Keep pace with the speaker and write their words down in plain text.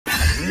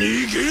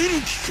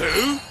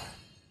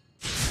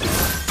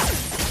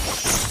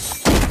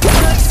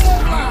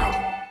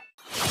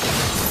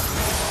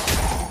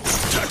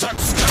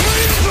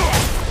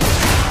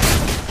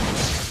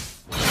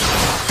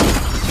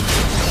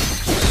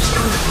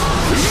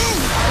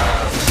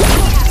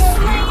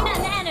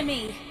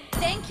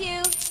Thank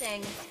you,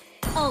 Sing.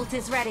 Ult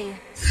is ready.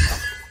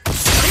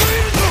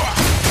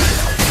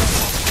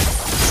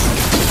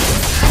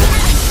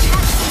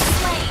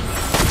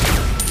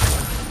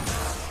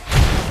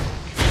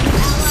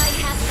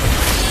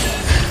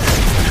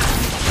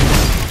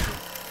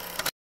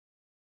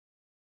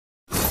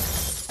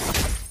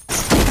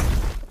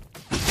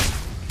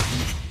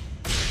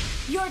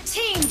 Your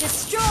team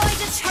destroyed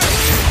a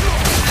turret.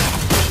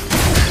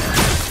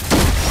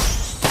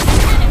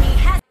 Enemy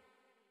has.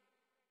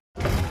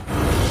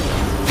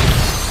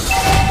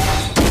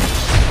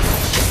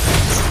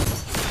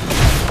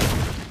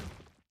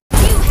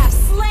 You have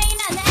slain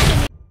an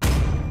enemy.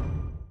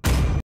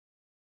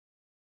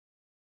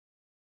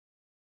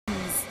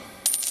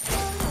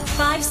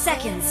 5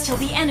 seconds till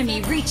the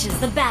enemy reaches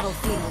the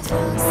battlefield.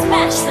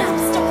 Smash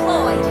them,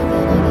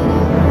 deployed.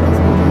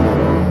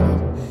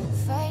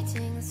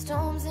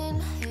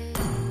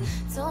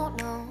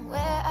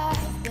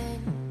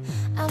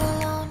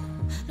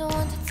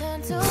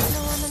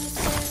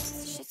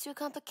 Too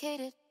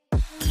complicated.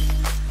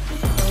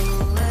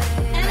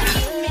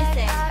 Enemy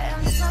missing.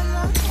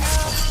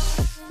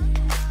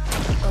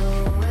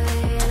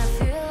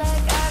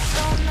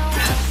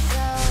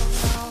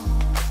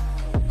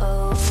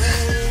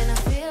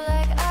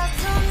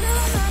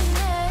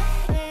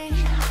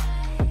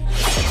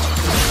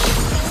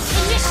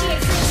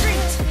 Initiate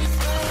retreat.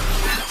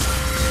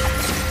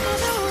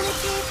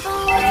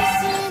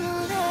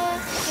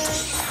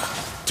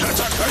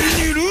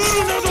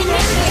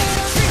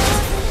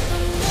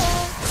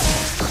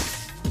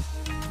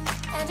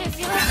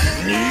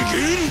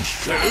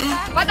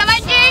 What am I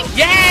doing?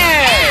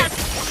 Yeah!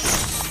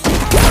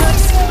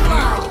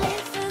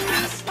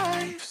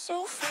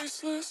 So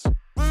faceless.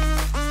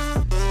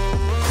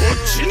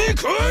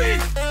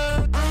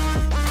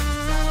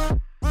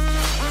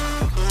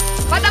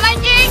 What am I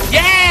doing?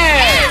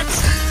 Yeah!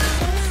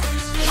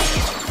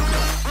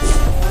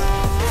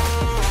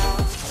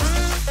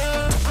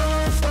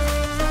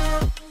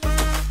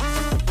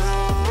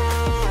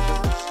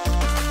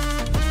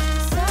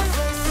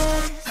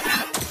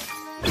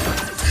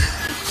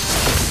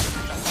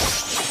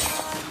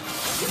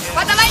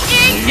 What am I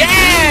doing?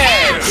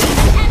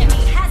 Yeah!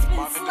 Enemy has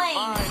been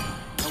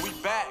slain. And we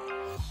back.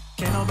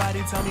 Can't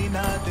nobody tell me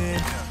nothing.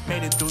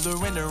 Made it through the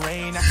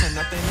rain, I turn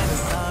nothing into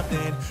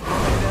something.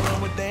 Nobody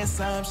dealing with their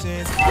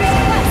assumptions.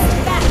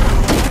 Can't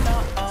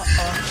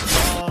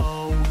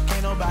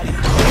nobody.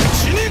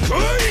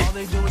 All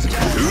they do is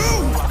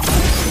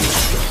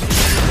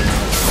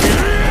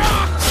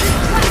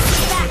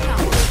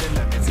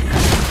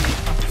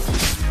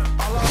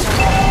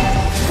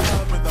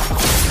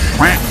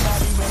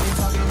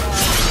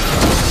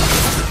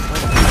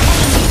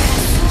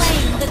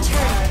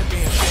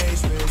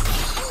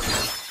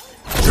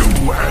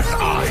As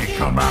I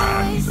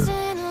command.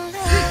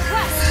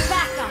 Request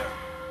backup.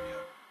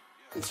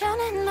 I'm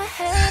drowning in my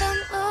head,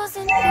 I'm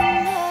losing the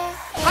net.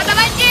 What am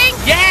I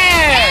doing?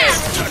 Yeah!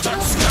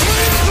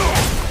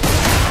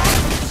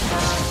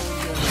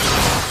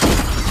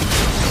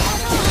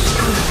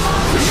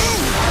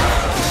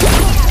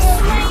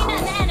 Slain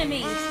an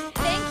enemy.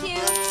 Thank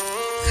you.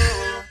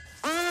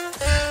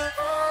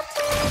 Ult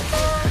is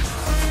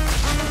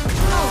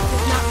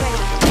not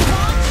ready.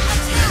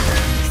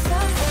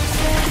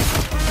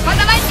 What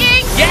am I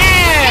doing?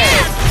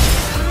 Yeah!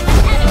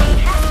 An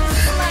enemy has been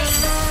slain.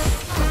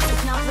 Ult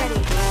is not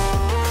ready.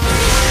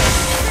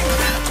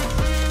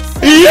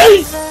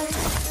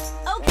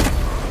 Okay.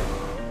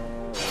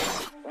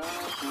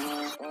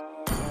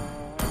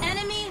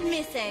 Enemy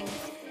missing.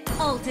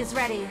 Ult is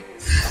ready.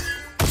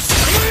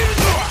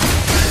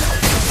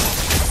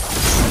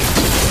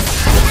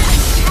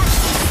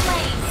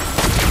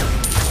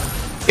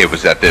 It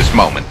was at this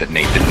moment that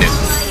Nathan knew.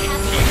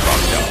 He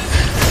fucked up.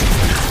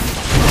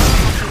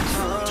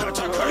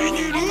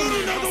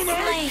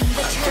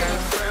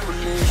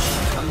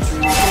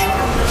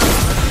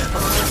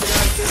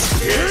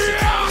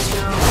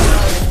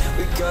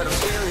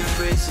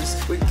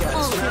 we got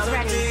Ult is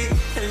ready.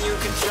 and you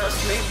can trust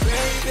me,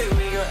 baby.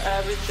 We got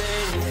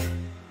everything.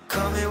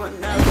 Call me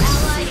whenever.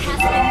 Ally has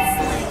been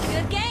slain.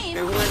 Good game.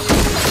 And when you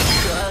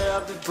cut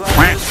up the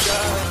bottom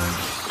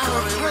side,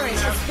 Our turret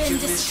has been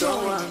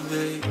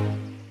destroyed.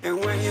 and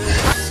when you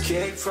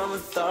escape from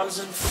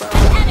 1,000 fires,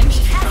 Enemy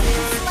has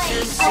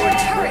been slain. Our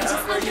turret is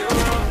under attack.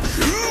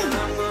 and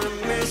I'm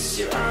gonna miss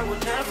you. I will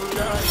never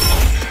lie.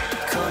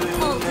 Call me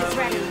Ult is whenever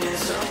ready. you need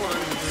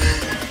someone,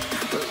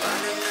 but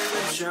running in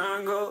the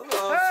jungle of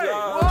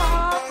love.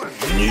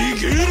 逃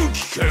げる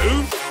気か?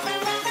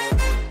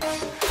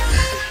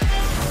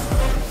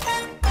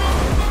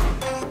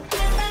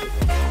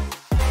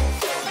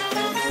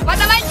 What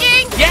am I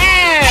doing?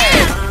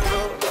 Yeah!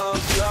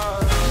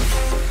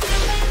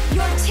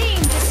 Your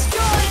team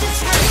destroyed a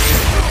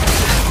turret.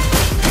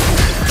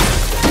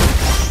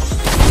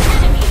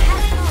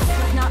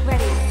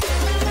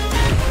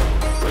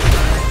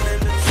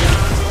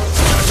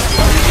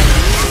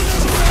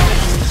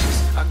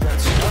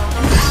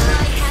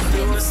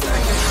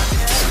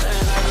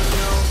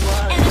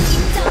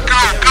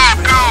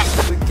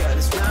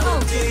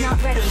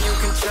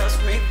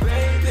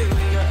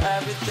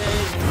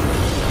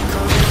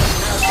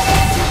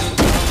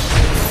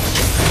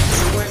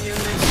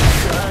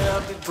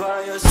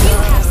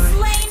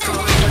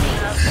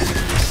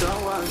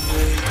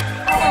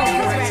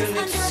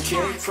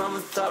 from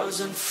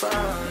 1,000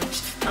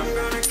 fires. I'm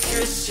gonna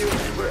kiss you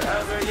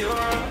wherever you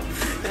are,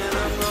 and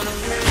I'm gonna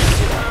miss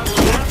you. I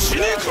will watch you.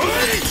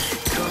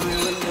 Call me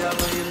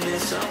whenever you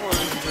need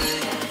someone,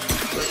 babe.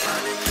 But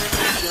I'm in the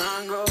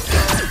jungle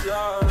of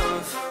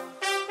love.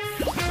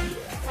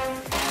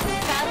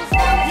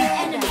 The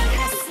enemy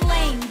has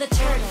slain the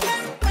turtle.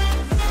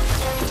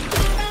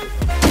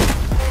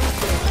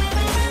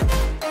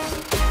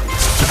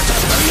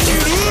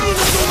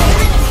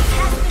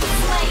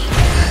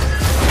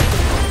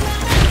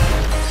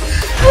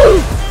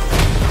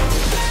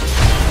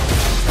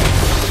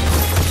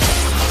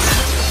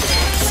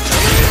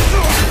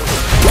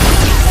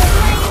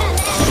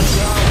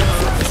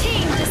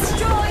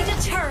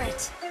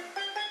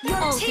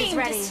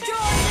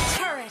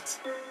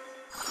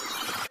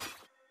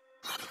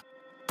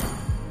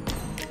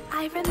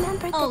 I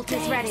remember the Ult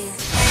is ready.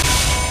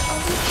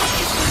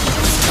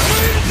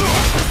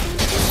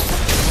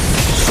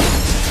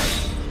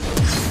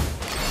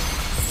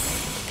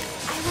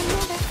 I will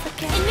never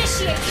forget.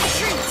 Initiate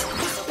retreat.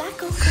 This black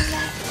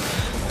colette.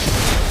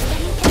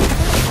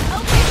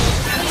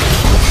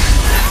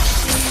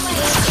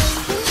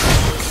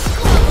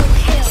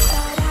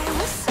 Thought I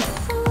was so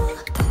fool.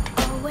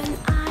 Oh, when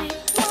I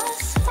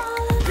was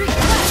falling.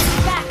 Request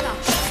backup.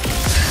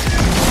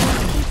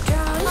 Keep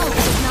drawing. Ult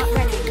is not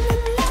ready.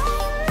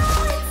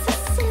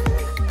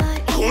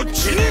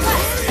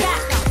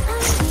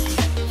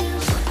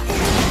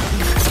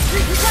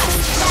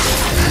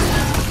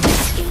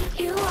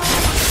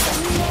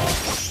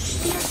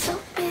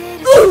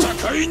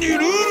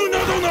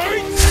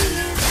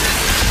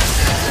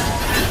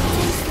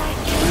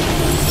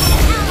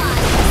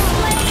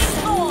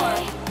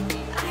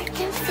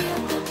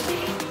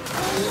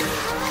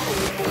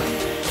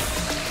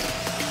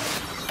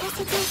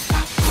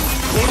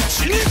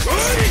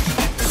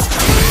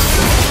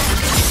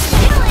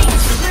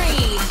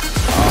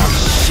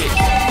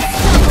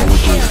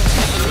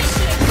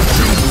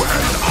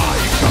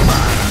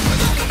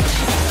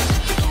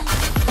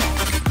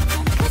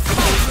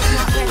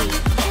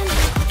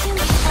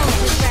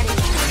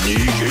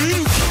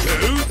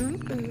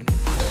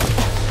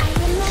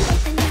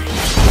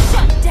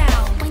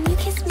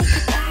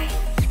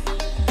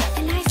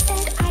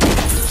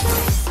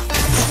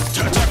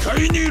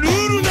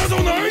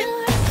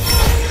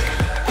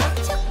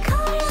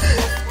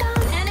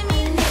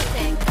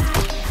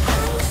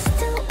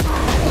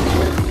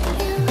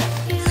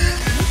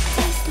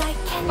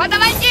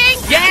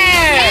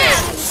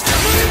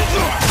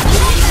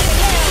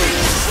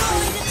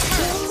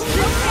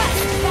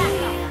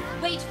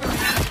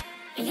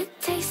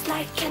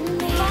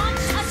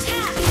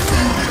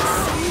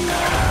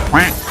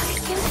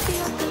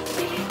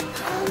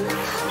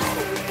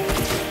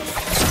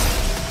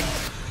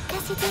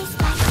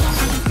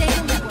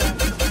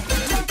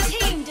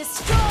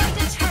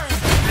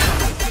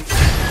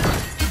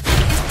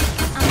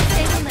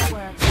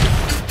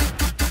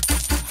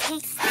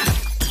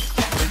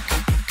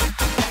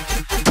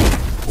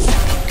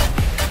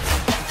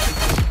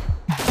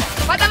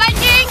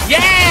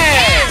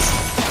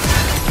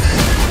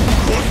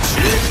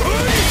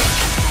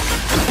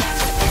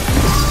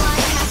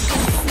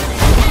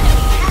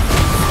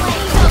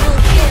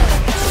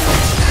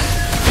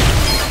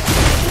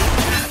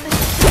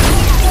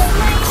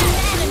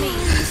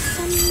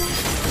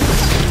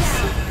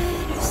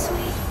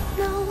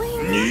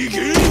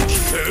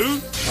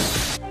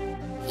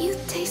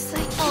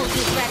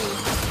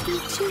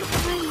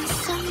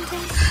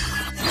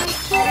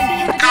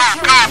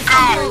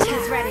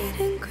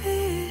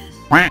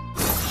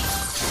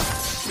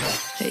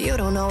 You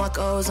don't know what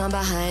goes on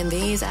behind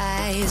these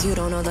eyes. You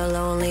don't know the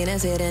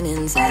loneliness hidden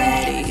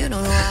inside. You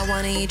don't know I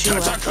wanna eat you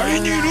up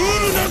alive.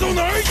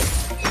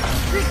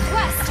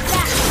 Request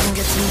back.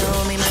 Get to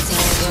know me, my type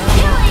of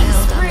wild. I'm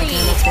the kind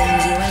that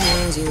spins you and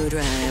wings you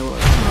dry. Well,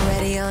 I'm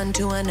already on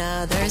to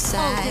another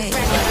side.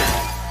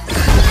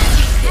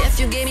 If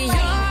you gave me your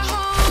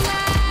whole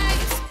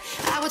life,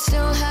 I would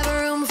still have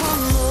room for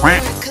more.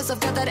 Cause I've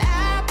got that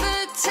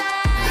appetite.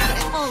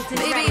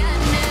 Baby, I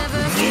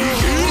never feel.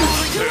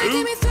 You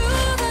making me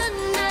through the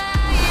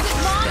night.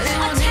 But it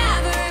will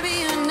never be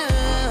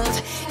enough.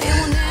 It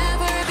will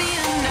never be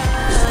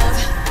enough.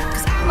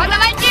 Cause I want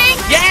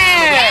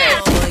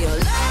Yeah! for your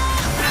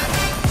love.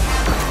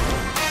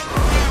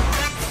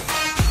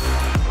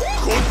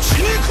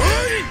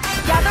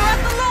 Gather up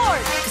the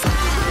Lord.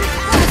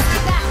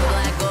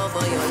 I go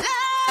for your love.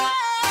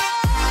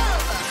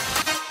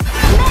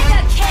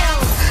 Mega kill.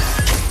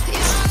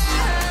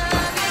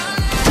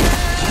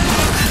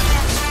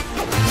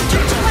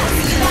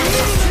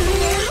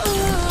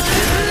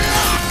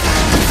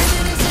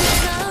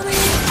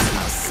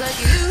 I'll suck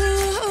you.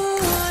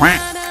 My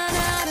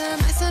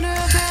center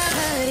of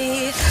gravity.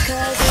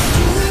 'Cause it's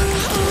you.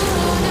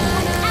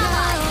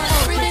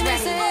 Everything they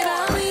said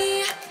on me.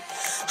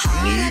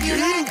 I'll have you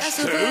like a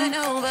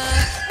supernova.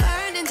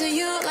 Burned into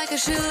you like a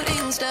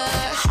shooting star.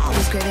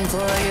 Always craving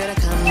for you to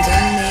come to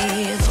me.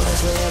 For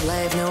this way of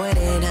life, no, it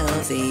ain't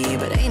healthy.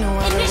 But ain't no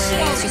other way,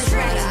 it's just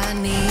what I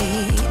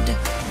need.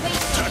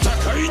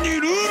 戦い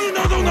にルール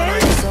などな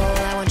い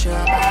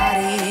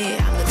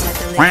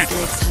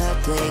Netflix, her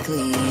play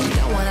clean.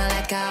 Don't wanna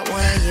like out,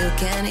 wanna you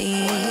can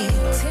eat.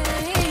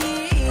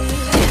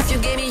 If you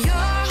gave me your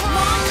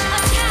whole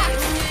life,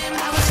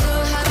 I would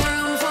still have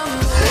room for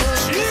more.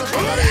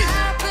 Good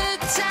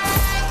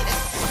appetite,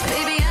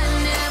 baby, I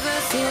never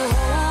feel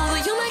whole.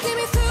 You might get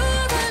me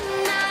through the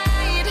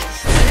night,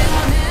 but it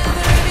will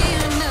never be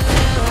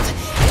enough.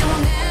 It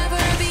will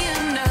never be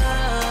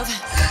enough.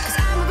 'Cause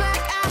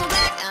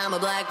I'm a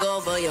black girl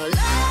for your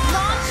love.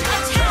 Launch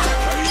attack!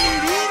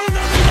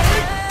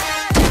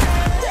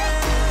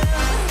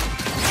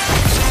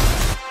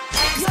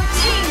 Your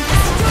team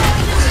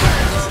destroyed the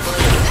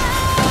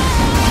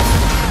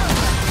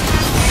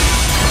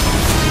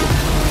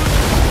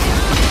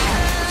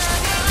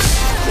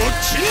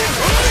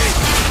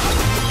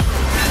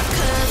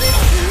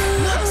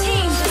Your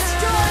team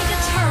destroyed the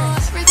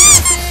turret.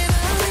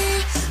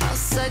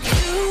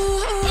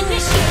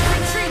 Initiate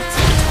retreat.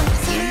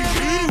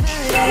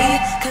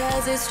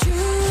 Cause it's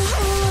true,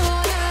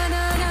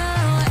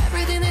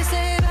 everything they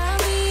say about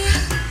me.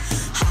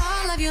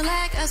 All of you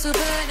like a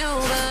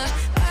supernova,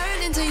 burn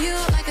into you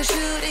like a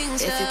shooting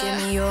star. If you give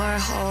me your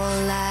whole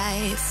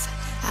life,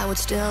 I would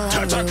still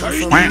have room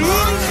for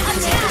more.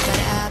 'Cause I got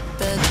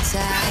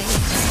appetite,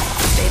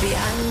 baby,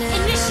 I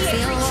never Initiate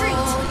feel retreat.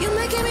 whole. You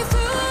might get me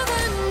through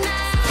the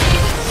night,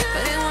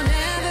 but it will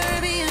never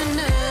be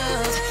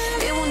enough.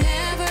 It will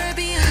never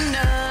be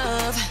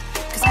enough.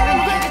 'Cause Our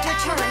inhibitor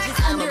turret is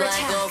I'm a under black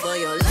attack. girl for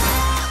your love.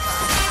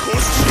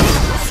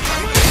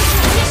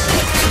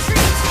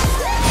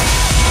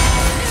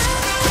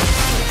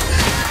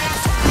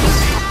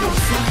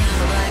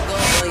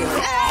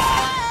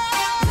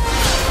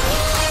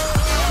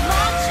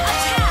 Launch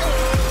attack!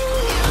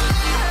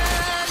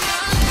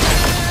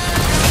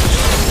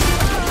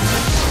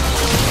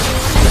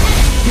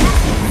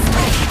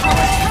 Our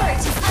turret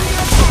is under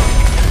attack.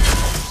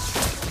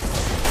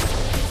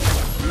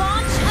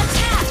 Launch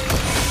attack!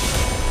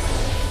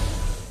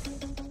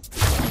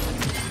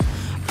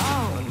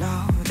 Oh no,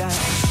 that's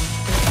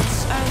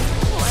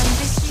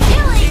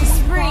Killing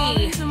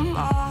spree!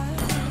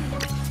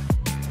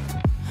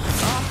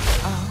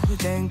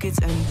 think it's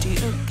empty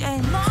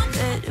again.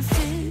 Let it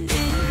fill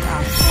it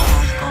up.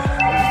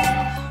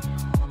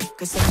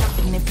 'Cause I'm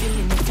nothing and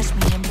feeling it, touch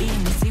me and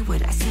being it. See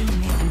what I see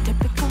in it, I'm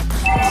typical.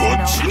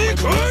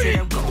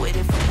 I'll go with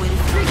it, with it.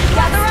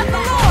 Gather up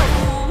the Lord!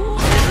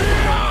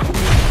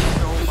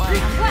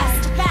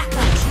 Request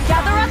backup!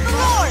 Gather up the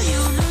Lord!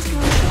 You lose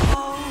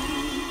control.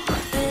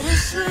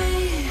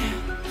 Bittersweet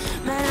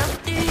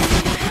melody.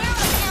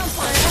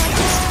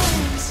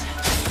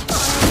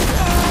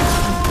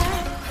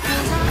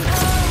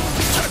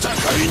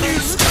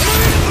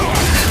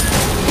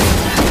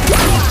 You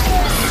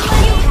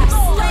have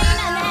slain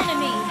an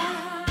enemy!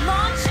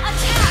 Launch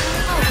attack!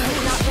 Oh,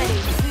 we're not ready.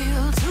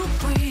 Feel to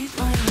breathe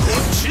when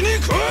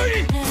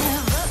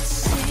never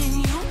seen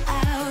you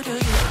out of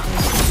your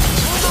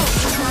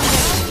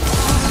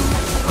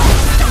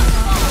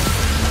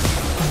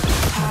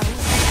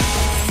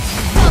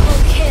Double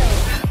kill!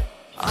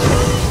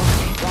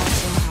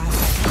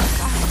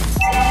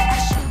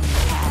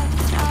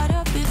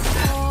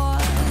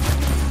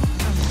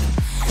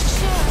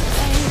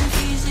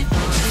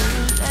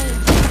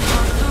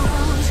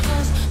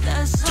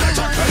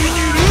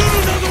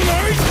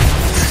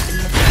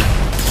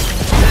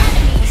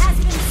 Enemy has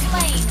been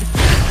slain!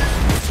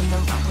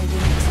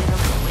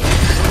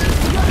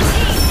 Your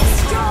team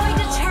destroyed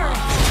a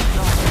turret!